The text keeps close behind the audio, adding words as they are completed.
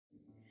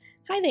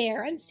Hi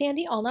there, I'm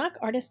Sandy Allnock,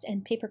 artist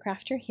and paper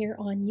crafter here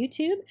on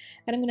YouTube,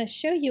 and I'm going to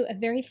show you a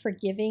very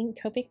forgiving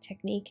Copic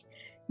technique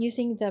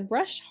using the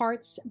Brush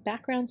Hearts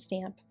background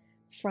stamp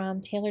from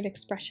Tailored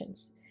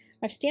Expressions.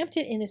 I've stamped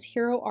it in this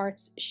Hero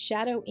Arts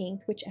shadow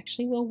ink, which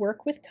actually will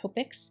work with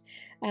Copics,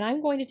 and I'm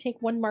going to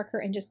take one marker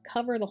and just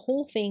cover the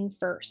whole thing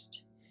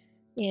first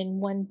in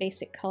one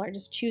basic color,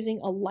 just choosing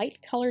a light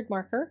colored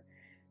marker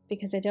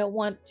because I don't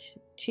want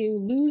to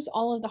lose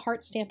all of the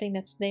heart stamping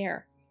that's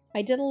there.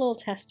 I did a little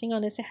testing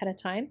on this ahead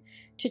of time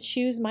to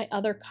choose my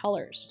other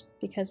colors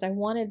because I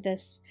wanted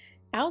this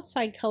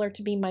outside color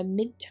to be my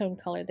mid-tone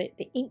color, the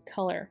ink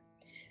color.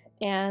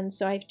 And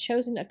so I've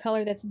chosen a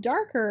color that's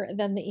darker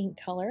than the ink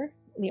color.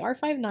 The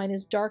R59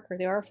 is darker,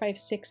 the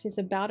R56 is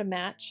about a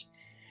match.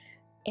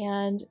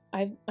 And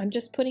I'm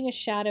just putting a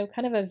shadow,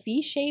 kind of a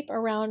V shape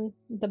around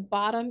the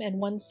bottom and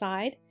one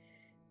side,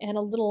 and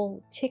a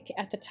little tick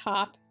at the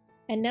top.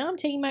 And now I'm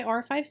taking my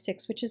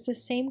R56, which is the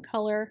same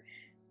color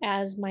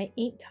as my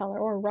ink color,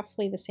 or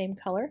roughly the same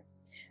color,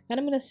 and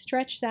I'm going to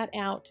stretch that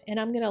out, and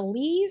I'm going to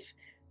leave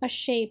a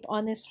shape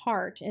on this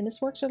heart, and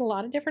this works with a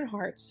lot of different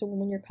hearts. So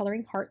when you're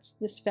coloring hearts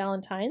this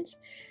Valentine's,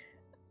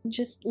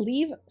 just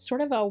leave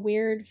sort of a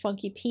weird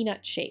funky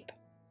peanut shape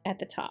at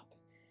the top,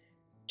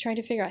 trying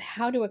to figure out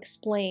how to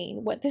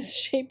explain what this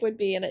shape would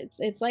be. And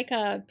it's like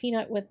a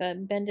peanut with a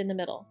bend in the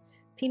middle,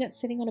 peanut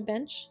sitting on a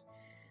bench.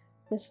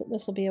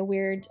 This will be a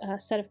weird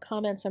set of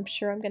comments I'm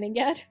sure I'm going to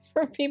get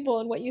from people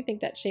on what you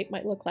think that shape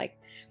might look like.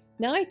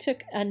 Now I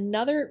took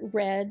another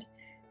red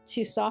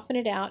to soften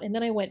it out, and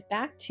then I went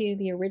back to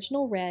the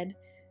original red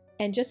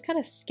and just kind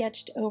of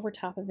sketched over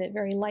top of it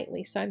very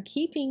lightly. So I'm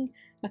keeping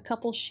a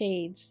couple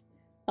shades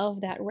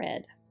of that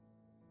red.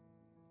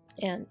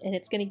 And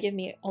it's going to give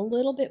me a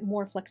little bit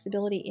more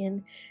flexibility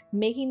in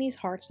making these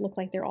hearts look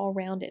like they're all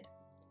rounded.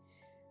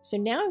 So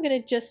now I'm going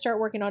to just start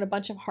working on a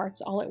bunch of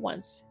hearts all at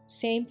once.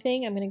 Same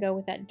thing, I'm going to go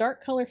with that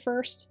dark color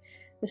first.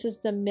 This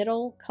is the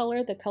middle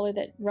color, the color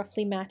that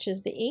roughly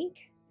matches the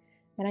ink.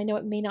 And I know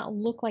it may not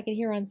look like it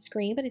here on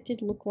screen, but it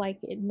did look like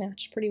it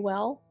matched pretty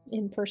well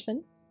in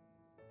person.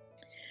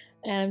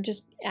 And I'm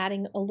just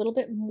adding a little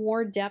bit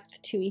more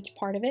depth to each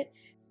part of it.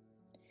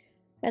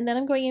 And then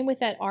I'm going in with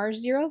that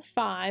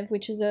R05,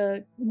 which is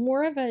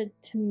more of a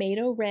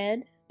tomato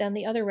red than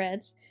the other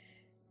reds,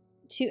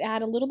 to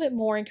add a little bit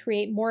more and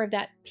create more of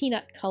that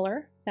peanut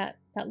color, that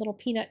little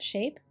peanut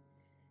shape,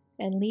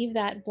 and leave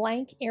that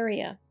blank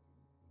area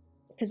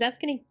because that's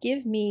going to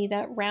give me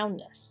that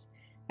roundness,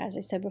 as I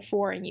said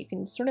before, and you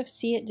can sort of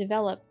see it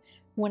develop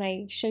when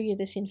I show you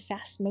this in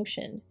fast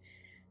motion.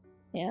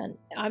 And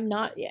I'm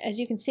not, as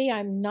you can see,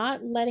 I'm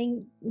not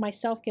letting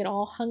myself get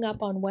all hung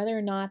up on whether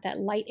or not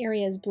that light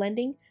area is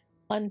blending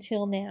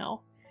until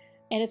now.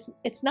 And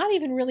it's not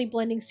even really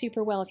blending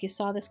super well. If you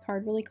saw this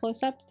card really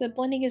close up, the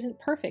blending isn't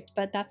perfect,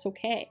 but that's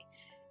okay.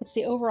 It's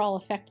the overall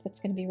effect that's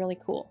going to be really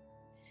cool.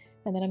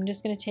 And then I'm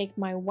just going to take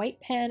my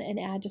white pen and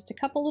add just a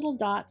couple little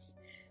dots.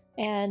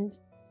 And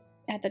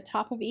at the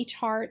top of each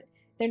heart,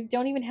 they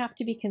don't even have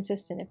to be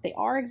consistent. If they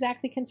are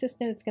exactly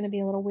consistent, it's going to be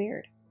a little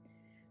weird.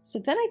 So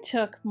then I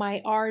took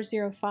my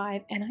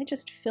R05 and I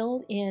just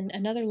filled in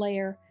another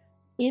layer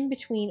in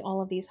between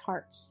all of these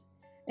hearts.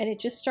 And it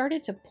just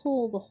started to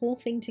pull the whole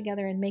thing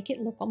together and make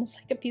it look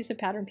almost like a piece of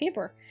pattern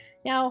paper.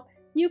 Now,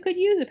 you could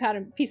use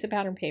a piece of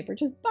pattern paper,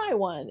 just buy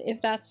one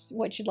if that's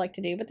what you'd like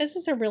to do. But this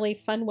is a really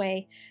fun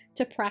way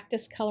to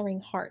practice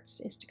coloring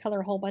hearts, is to color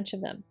a whole bunch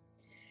of them.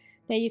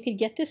 Now you could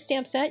get this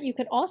stamp set. You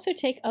could also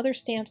take other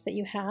stamps that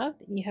you have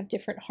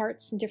different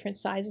hearts and different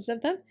sizes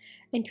of them,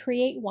 and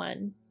create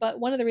one. But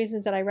one of the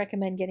reasons that I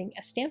recommend getting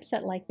a stamp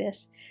set like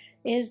this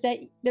is that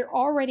they're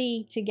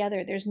already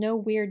together. There's no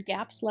weird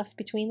gaps left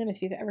between them.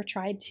 If you've ever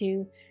tried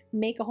to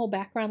make a whole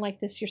background like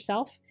this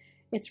yourself,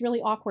 it's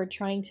really awkward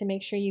trying to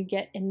make sure you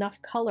get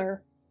enough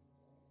color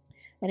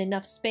and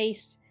enough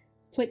space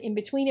put in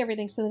between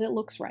everything so that it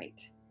looks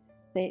right.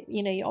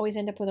 You always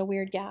end up with a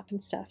weird gap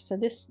and stuff. So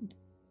this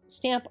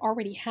stamp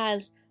already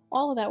has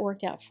all of that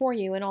worked out for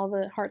you, and all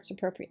the hearts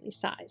appropriately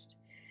sized.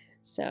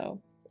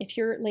 So if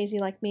you're lazy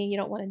like me, you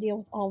don't want to deal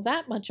with all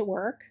that much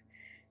work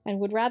and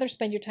would rather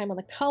spend your time on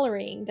the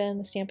coloring, then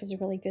the stamp is a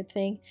really good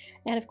thing.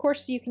 And of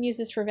course you can use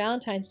this for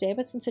Valentine's Day,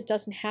 but since it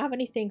doesn't have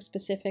anything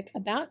specific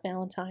about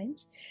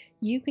Valentine's,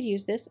 you could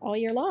use this all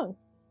year long.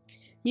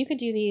 You could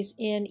do these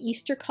in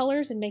Easter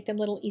colors and make them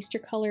little Easter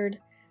colored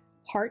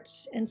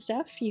hearts and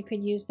stuff. You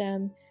could use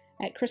them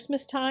at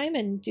Christmas time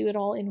and do it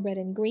all in red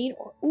and green,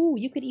 or ooh,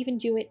 you could even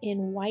do it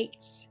in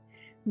whites.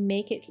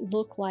 Make it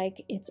look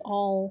like it's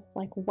all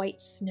like white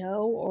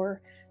snow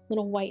or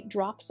little white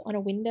drops on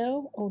a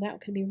window. Oh, that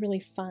could be really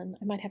fun.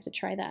 I might have to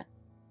try that.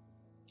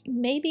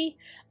 Maybe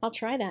I'll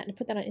try that and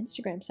put that on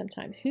Instagram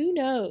sometime. Who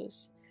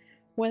knows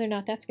whether or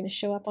not that's going to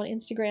show up on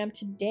Instagram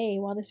today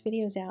while this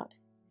video is out.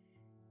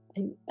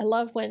 I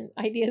love when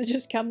ideas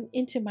just come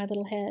into my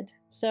little head.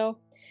 So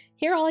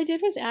here all I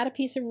did was add a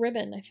piece of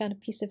ribbon. I found a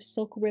piece of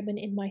silk ribbon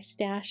in my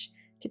stash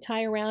to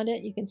tie around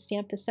it. You can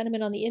stamp the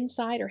sentiment on the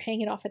inside or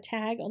hang it off a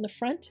tag on the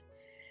front.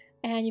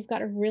 And you've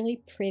got a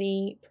really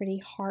pretty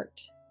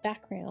heart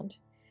background.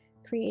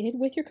 created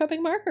with your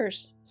Copic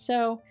markers.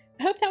 So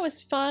I hope that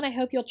was fun. I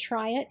hope you'll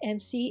try it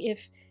and see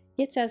if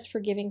it's as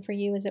forgiving for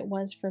you as it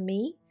was for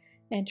me,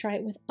 and try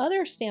it with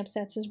other stamp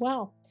sets as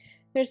well.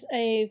 There's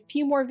a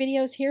few more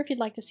videos here. If you'd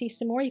like to see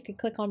some more, you can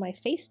click on my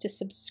face to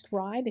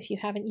subscribe if you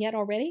haven't yet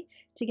already,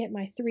 to get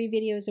my 3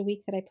 videos a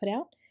week that I put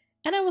out.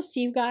 And I will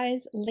see you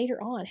guys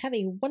later on. Have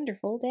a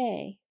wonderful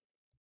day.